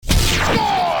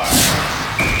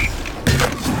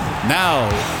Now,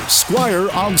 Squire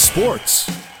on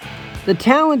Sports. The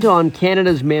talent on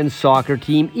Canada's men's soccer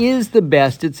team is the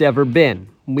best it's ever been.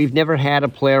 We've never had a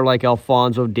player like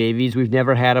Alphonso Davies. We've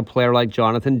never had a player like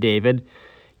Jonathan David.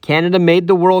 Canada made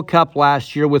the World Cup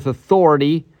last year with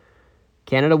authority.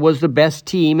 Canada was the best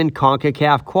team in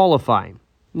CONCACAF qualifying.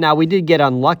 Now, we did get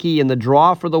unlucky in the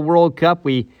draw for the World Cup.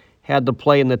 We had to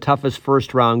play in the toughest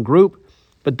first-round group.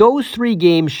 But those 3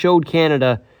 games showed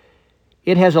Canada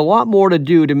it has a lot more to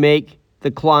do to make the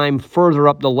climb further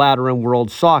up the ladder in world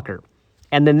soccer.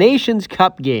 And the Nations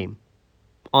Cup game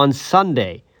on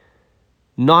Sunday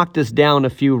knocked us down a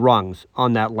few rungs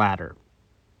on that ladder.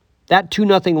 That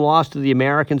 2-0 loss to the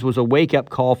Americans was a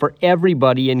wake-up call for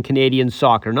everybody in Canadian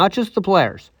soccer, not just the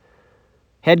players.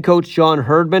 Head coach John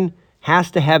Herdman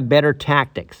has to have better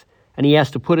tactics, and he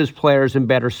has to put his players in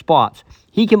better spots.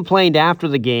 He complained after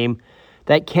the game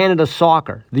that Canada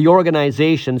Soccer, the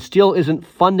organization, still isn't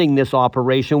funding this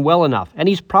operation well enough, and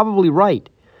he's probably right.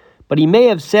 But he may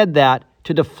have said that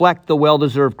to deflect the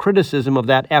well-deserved criticism of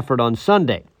that effort on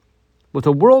Sunday. With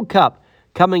a World Cup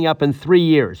coming up in 3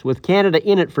 years, with Canada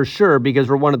in it for sure because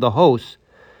we're one of the hosts,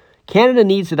 Canada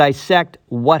needs to dissect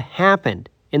what happened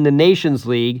in the Nations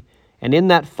League and in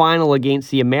that final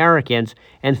against the Americans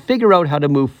and figure out how to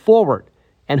move forward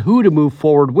and who to move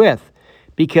forward with.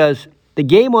 Because the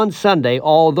game on Sunday,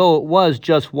 although it was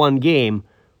just one game,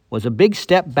 was a big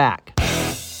step back.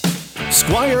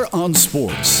 Squire on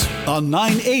Sports on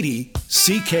 980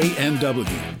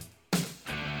 CKNW.